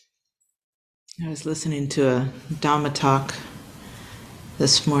I was listening to a Dhamma talk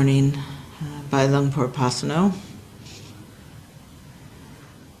this morning by Lungpor Pasano.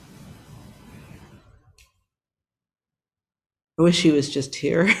 I wish he was just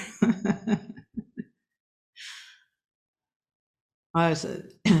here. I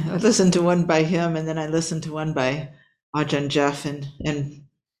listened to one by him, and then I listened to one by Ajahn Jeff, and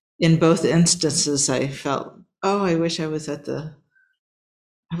in both instances, I felt, oh, I wish I was at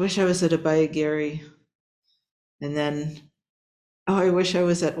Abaya Gary, and then, oh, I wish I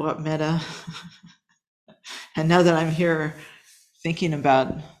was at Wat Metta. And now that I'm here thinking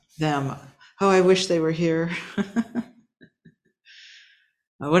about them, oh, I wish they were here.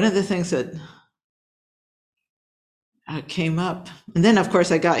 One of the things that came up, and then of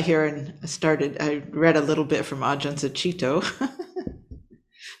course I got here and I read a little bit from Ajahn Sucitto.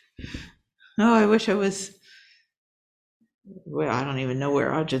 Oh, I wish I was, well, I don't even know where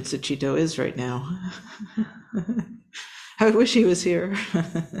Ajahn Sucitto is right now. I wish he was here.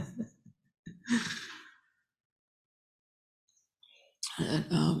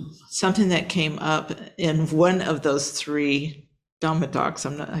 Something that came up in one of those three Dhamma talks,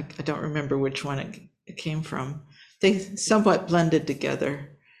 I don't remember which one it came from. They somewhat blended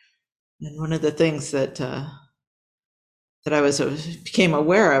together. And one of the things that I became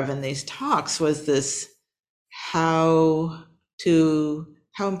aware of in these talks was this how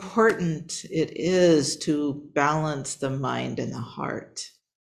important it is to balance the mind and the heart,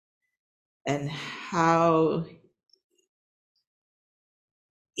 and how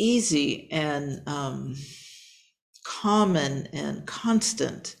easy and common and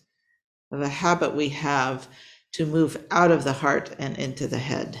constant of a habit we have to move out of the heart and into the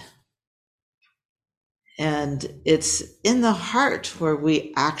head. And it's in the heart where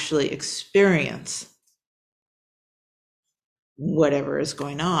we actually experience whatever is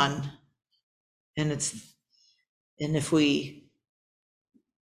going on. And if we,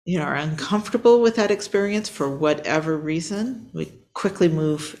 are uncomfortable with that experience for whatever reason, we quickly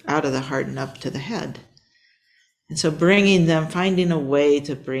move out of the heart and up to the head. And so finding a way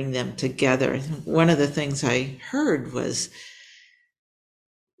to bring them together. One of the things I heard was,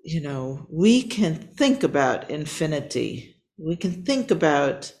 we can think about infinity. We can think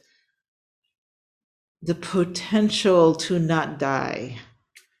about the potential to not die,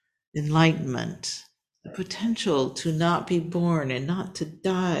 enlightenment, the potential to not be born and not to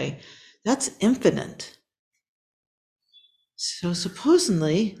die. That's infinite. So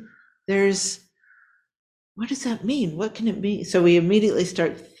supposedly what does that mean? What can it mean? So we immediately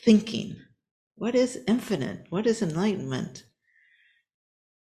start thinking, what is infinite? What is enlightenment?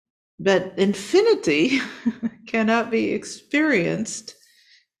 But infinity cannot be experienced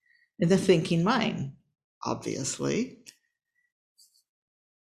in the thinking mind, obviously.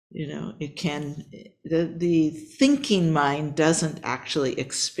 The thinking mind doesn't actually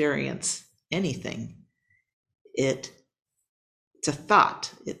experience anything. It's a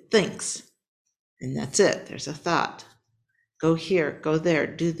thought. It thinks, and that's it. There's a thought. Go here, go there,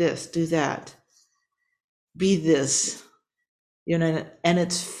 do this, do that, be this, and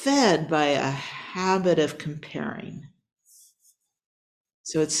it's fed by a habit of comparing.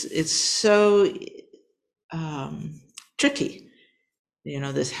 So it's so tricky,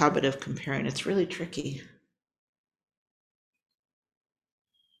 this habit of comparing. It's really tricky.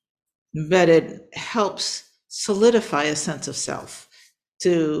 But it helps solidify a sense of self,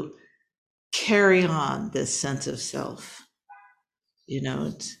 to carry on this sense of self.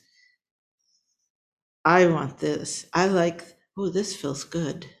 I want this. I like, oh, this feels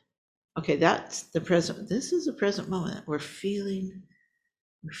good. Okay, that's the present. This is the present moment. We're feeling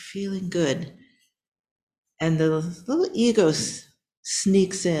good. And the little ego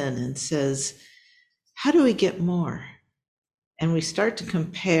sneaks in and says, how do we get more? And we start to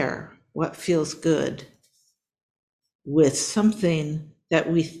compare what feels good with something that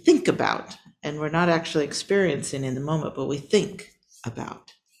we think about, and we're not actually experiencing in the moment, but we think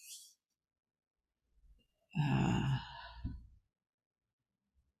about.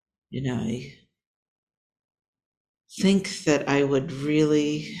 I think that I would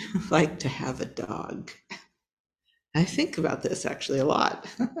really like to have a dog. I think about this actually a lot.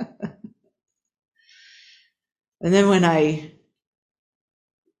 And then when I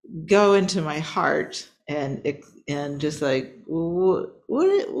go into my heart and just like,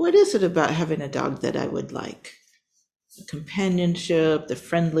 what is it about having a dog that I would like? The companionship, the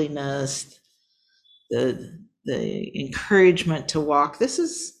friendliness, the encouragement to walk. This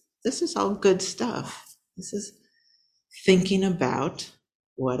is all good stuff. This is thinking about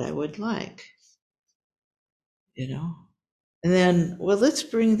what I would like, And then, well, let's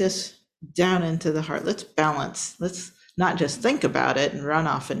bring this down into the heart. Let's balance. Let's not just think about it and run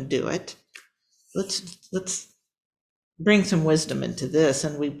off and do it. Let's bring some wisdom into this,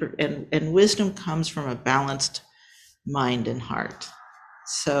 and wisdom comes from a balanced mind and heart.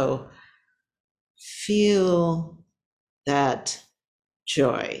 So feel that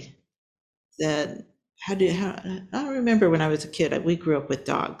joy. That I remember when I was a kid, we grew up with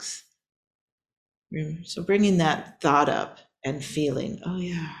dogs. So bringing that thought up and feeling, oh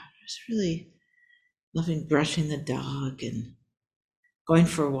yeah, I was really loving brushing the dog and going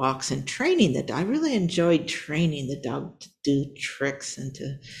for walks and training the dog. I really enjoyed training the dog to do tricks and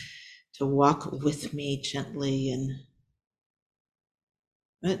to walk with me gently.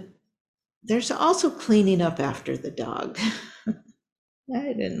 But there's also cleaning up after the dog.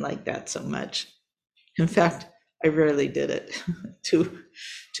 I didn't like that so much. In fact, I rarely did it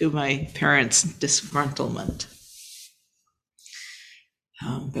to my parents' disgruntlement.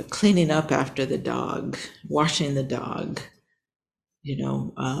 But cleaning up after the dog, washing the dog,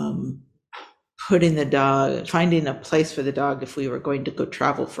 putting the dog, finding a place for the dog if we were going to go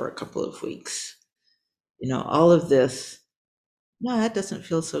travel for a couple of weeks, all of this, no, that doesn't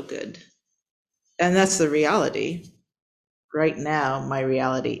feel so good. And that's the reality. Right now, my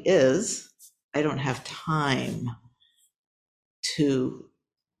reality is I don't have time to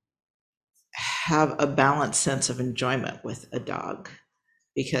have a balanced sense of enjoyment with a dog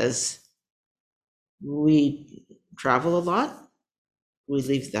because we travel a lot, we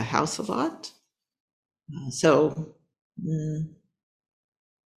leave the house a lot. So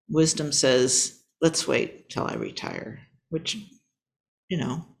wisdom says, let's wait till I retire, which,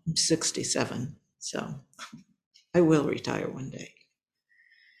 I'm 67, so I will retire one day.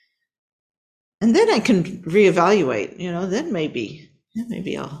 And then I can reevaluate, then maybe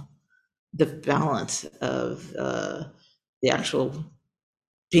the balance of the actual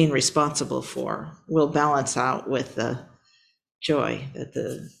being responsible for will balance out with the joy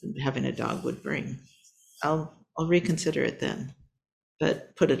that having a dog would bring. I'll reconsider it then,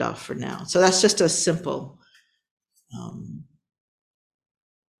 but put it off for now. So that's just a simple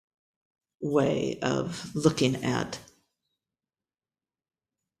way of looking at,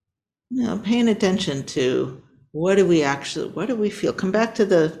 paying attention to what do we feel? Come back to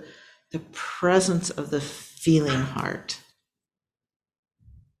the presence of the feeling heart.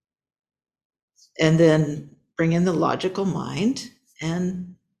 And then bring in the logical mind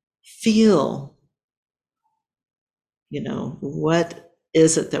and feel, what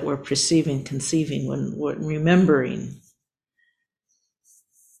is it that we're perceiving, conceiving, when we're remembering,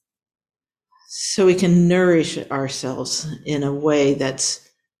 so we can nourish ourselves in a way that's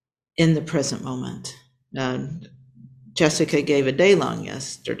in the present moment. Jessica gave a day long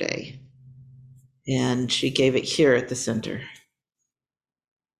yesterday, and she gave it here at the center.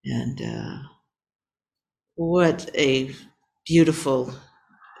 And what a beautiful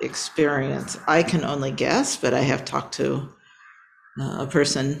experience. I can only guess, but I have talked to a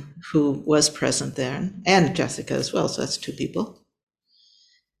person who was present there, and Jessica as well, so that's two people.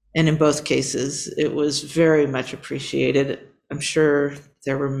 And in both cases, it was very much appreciated. I'm sure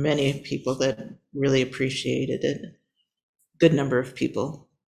there were many people that really appreciated it. A good number of people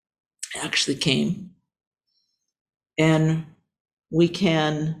actually came. And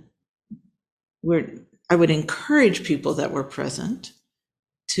I would encourage people that were present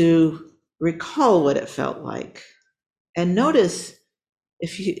to recall what it felt like. And notice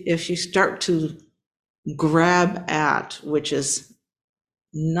if you start to grab at, which is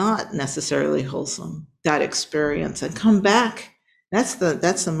not necessarily wholesome, that experience, and come back. That's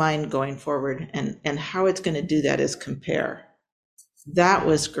the mind going forward, and how it's going to do that is compare. That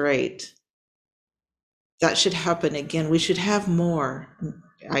was great. That should happen again. We should have more.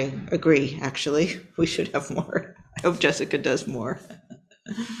 I agree, actually. We should have more. I hope Jessica does more.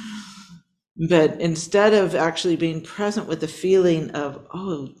 But instead of actually being present with the feeling of,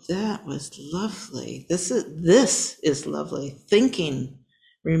 oh, that was lovely. This is lovely. Thinking,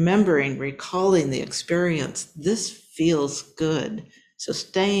 remembering, recalling the experience. This feels good. So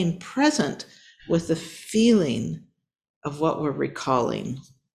staying present with the feeling of what we're recalling.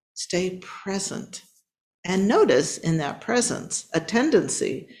 Stay present. And notice in that presence a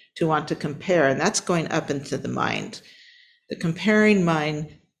tendency to want to compare, and that's going up into the mind. The comparing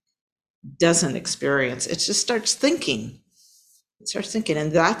mind doesn't experience, it just starts thinking. It starts thinking,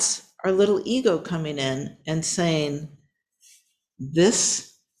 and that's our little ego coming in and saying,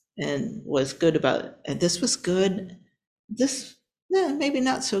 this and was good about, and this was good. This, maybe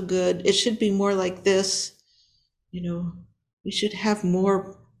not so good. It should be more like this. We should have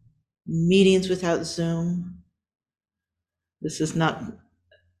more meetings without Zoom. This is not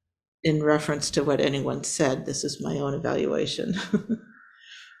in reference to what anyone said. This is my own evaluation.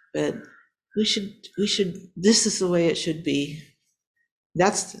 But we should, this is the way it should be.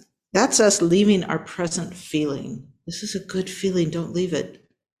 That's us leaving our present feeling. This is a good feeling, don't leave it.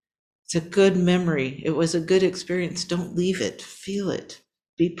 It's a good memory. It was a good experience, don't leave it. Feel it.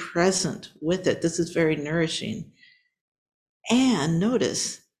 Be present with it. This is very nourishing. And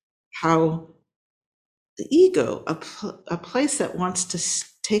notice how the ego, a place that wants to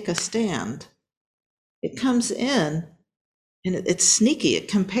take a stand, it comes in and it's sneaky, it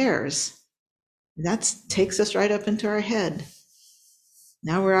compares. That takes us right up into our head.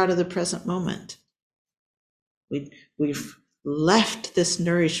 Now we're out of the present moment. We've left this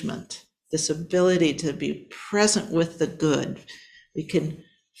nourishment, this ability to be present with the good. We can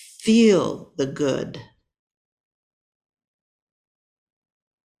feel the good.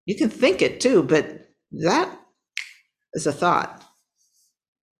 You can think it too, but that is a thought.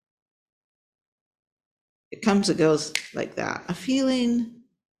 It comes and goes like that. A feeling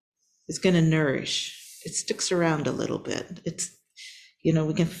is going to nourish. It sticks around a little bit. It's,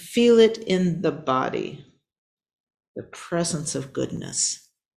 we can feel it in the body, the presence of goodness.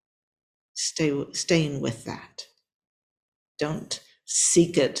 Staying with that. Don't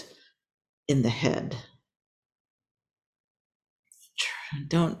seek it in the head.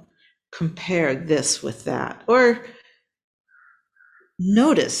 Don't compare this with that. Or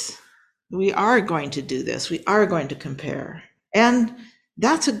notice we are going to do this. We are going to compare. And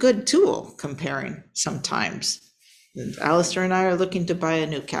that's a good tool, comparing sometimes. And Alistair and I are looking to buy a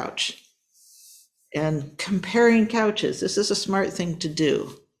new couch. And comparing couches, this is a smart thing to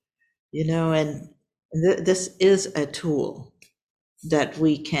do. And this is a tool that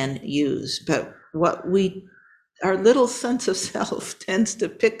we can use. But our little sense of self tends to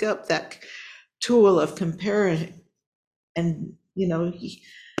pick up that tool of comparing and,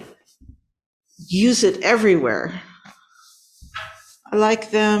 use it everywhere. I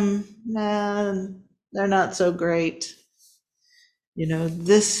like them, they're not so great.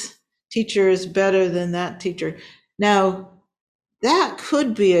 This teacher is better than that teacher. Now, that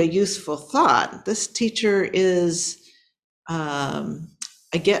could be a useful thought. This teacher is, I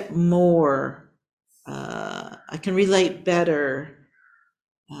get more, I can relate better,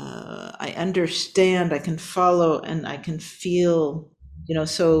 I understand, I can follow, and I can feel,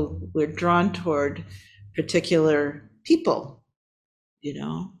 so we're drawn toward particular people,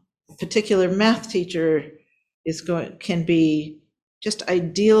 a particular math teacher can be just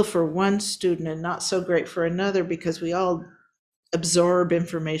ideal for one student and not so great for another, because we all absorb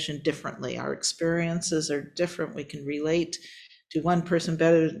information differently. Our experiences are different. We can relate to one person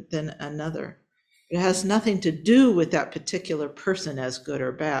better than another. It has nothing to do with that particular person as good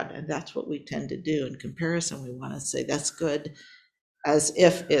or bad. And that's what we tend to do in comparison. We want to say that's good as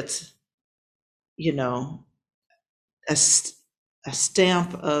if it's, a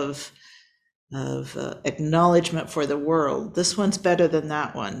stamp of acknowledgement for the world. This one's better than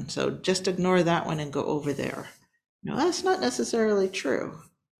that one, so just ignore that one and go over there. No, that's not necessarily true.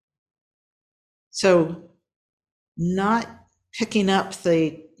 So not picking up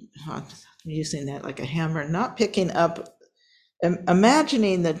I'm using that like a hammer, not picking up,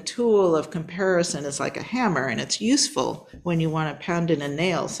 imagining the tool of comparison is like a hammer, and it's useful when you want to pound in a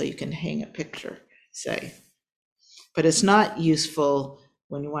nail so you can hang a picture, say. But it's not useful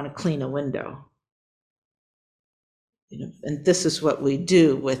when you want to clean a window. And this is what we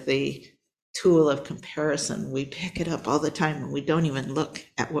do with the tool of comparison. We pick it up all the time and we don't even look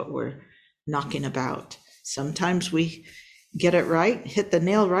at what we're knocking about. Sometimes we get it right, hit the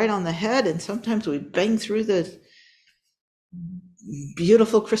nail right on the head, and sometimes we bang through the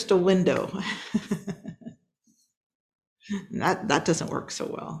beautiful crystal window. That doesn't work so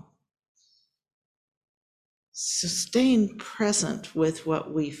well. So staying present with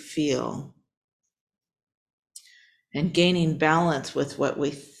what we feel and gaining balance with what we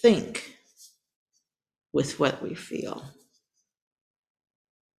think, with what we feel.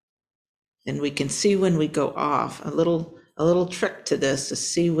 And we can see when we go off. A little trick to this to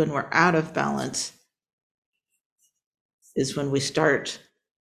see when we're out of balance is when we start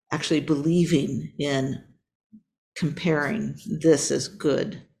actually believing in comparing this is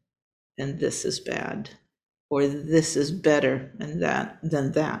good and this is bad, or this is better than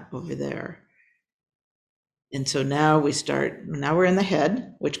that over there. And so now we're in the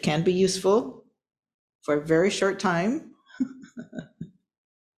head, which can be useful for a very short time.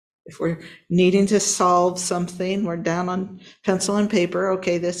 If we're needing to solve something, we're down on pencil and paper.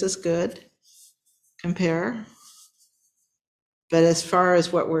 Okay, this is good. Compare. But as far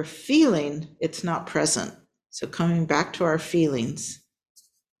as what we're feeling, it's not present. So coming back to our feelings,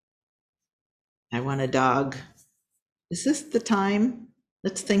 I want a dog. Is this the time?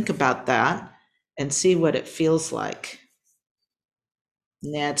 Let's think about that and see what it feels like.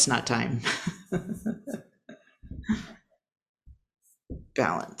 Nah, it's not time.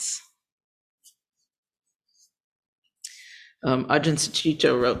 Balance. Ajahn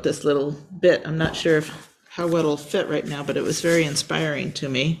Sucitto wrote this little bit. I'm not sure how well it'll fit right now, but it was very inspiring to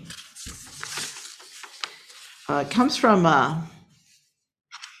me. It comes from a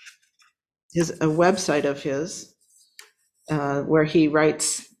website of his where he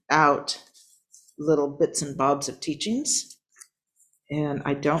writes out little bits and bobs of teachings. And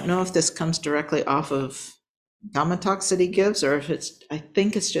I don't know if this comes directly off of Dhamma talks that he gives, or if I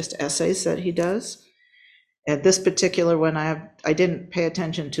think it's just essays that he does. At this particular one, I didn't pay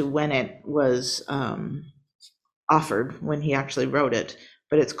attention to when it was offered, when he actually wrote it,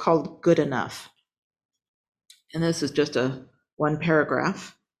 but it's called Good Enough. And this is just one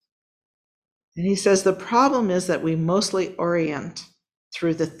paragraph. And he says, the problem is that we mostly orient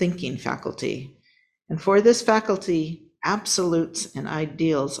through the thinking faculty. And for this faculty, absolutes and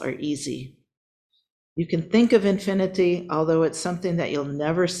ideals are easy. You can think of infinity, although it's something that you'll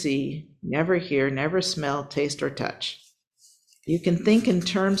never see, never hear, never smell, taste, or touch. You can think in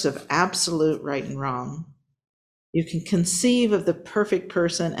terms of absolute right and wrong. You can conceive of the perfect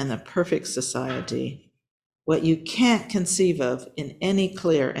person and the perfect society. What you can't conceive of in any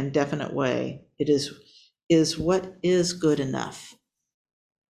clear and definite way, it is what is good enough.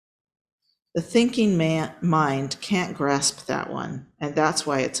 The thinking mind can't grasp that one, and that's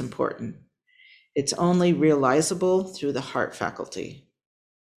why it's important. It's only realizable through the heart faculty,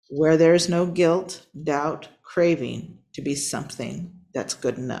 where there's no guilt, doubt, craving to be something that's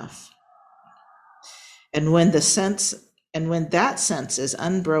good enough. And when that sense is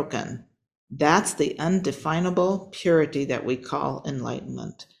unbroken, that's the undefinable purity that we call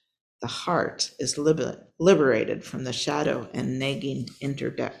enlightenment. The heart is liberated from the shadow and nagging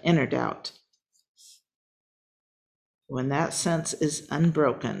inner doubt. When that sense is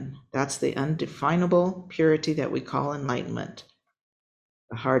unbroken, that's the undefinable purity that we call enlightenment.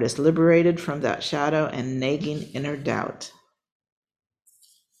 The heart is liberated from that shadow and nagging inner doubt.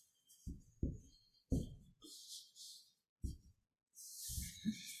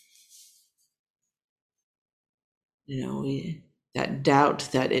 That doubt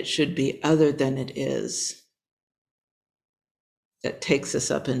that it should be other than it is, that takes us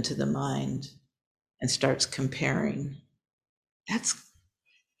up into the mind and starts comparing. That's,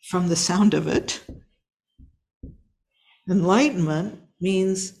 from the sound of it, enlightenment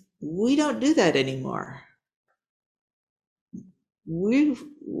means we don't do that anymore. We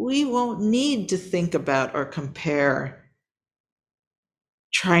won't need to think about or compare,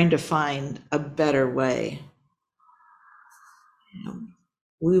 trying to find a better way.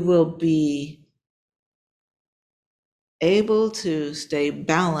 We will be able to stay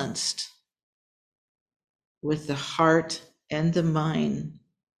balanced with the heart and the mind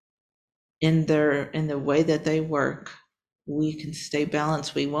in the way that they work. We can stay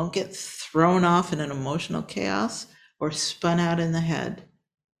balanced. We won't get thrown off in an emotional chaos or spun out in the head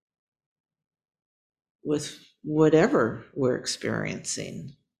with whatever we're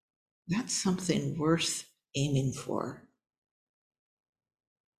experiencing. That's something worth aiming for.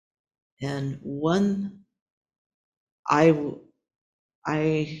 And one, I would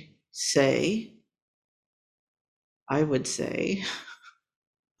say, a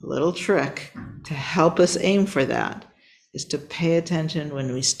little trick to help us aim for that is to pay attention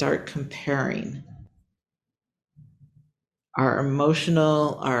when we start comparing our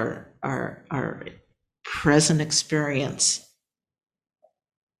emotional, our present experience.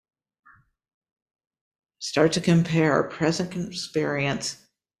 Start to compare our present experience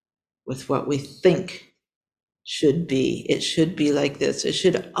with what we think should be. It should be like this. It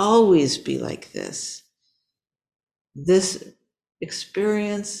should always be like this. This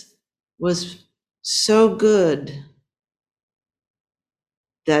experience was so good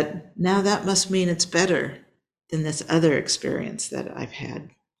that now that must mean it's better than this other experience that I've had.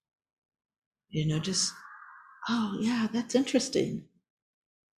 Just, oh yeah, that's interesting.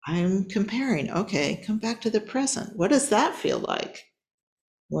 I'm comparing. Okay, come back to the present. What does that feel like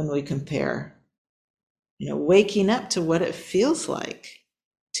when we compare? Waking up to what it feels like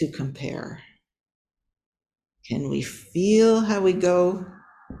to compare. Can we feel how we go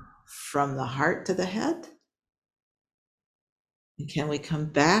from the heart to the head? And can we come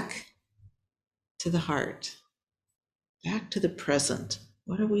back to the heart, back to the present?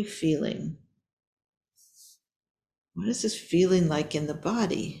 What are we feeling? What is this feeling like in the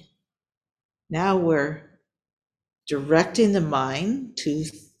body? Now we're directing the mind to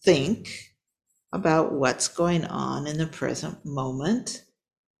think about what's going on in the present moment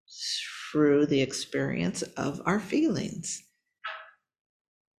through the experience of our feelings.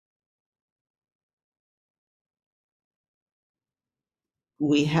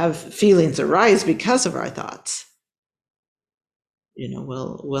 We have feelings arise because of our thoughts.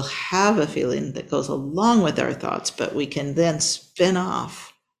 We'll have a feeling that goes along with our thoughts, but we can then spin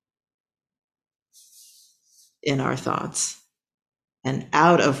off in our thoughts and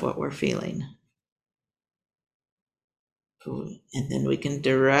out of what we're feeling. And then we can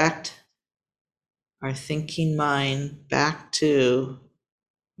direct our thinking mind back to,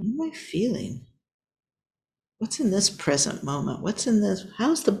 what am I feeling? What's in this present moment? What's in this?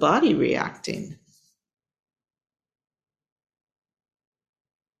 How's the body reacting?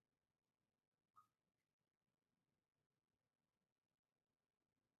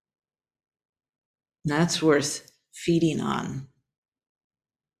 That's worth feeding on.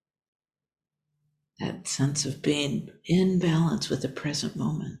 That sense of being in balance with the present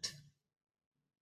moment.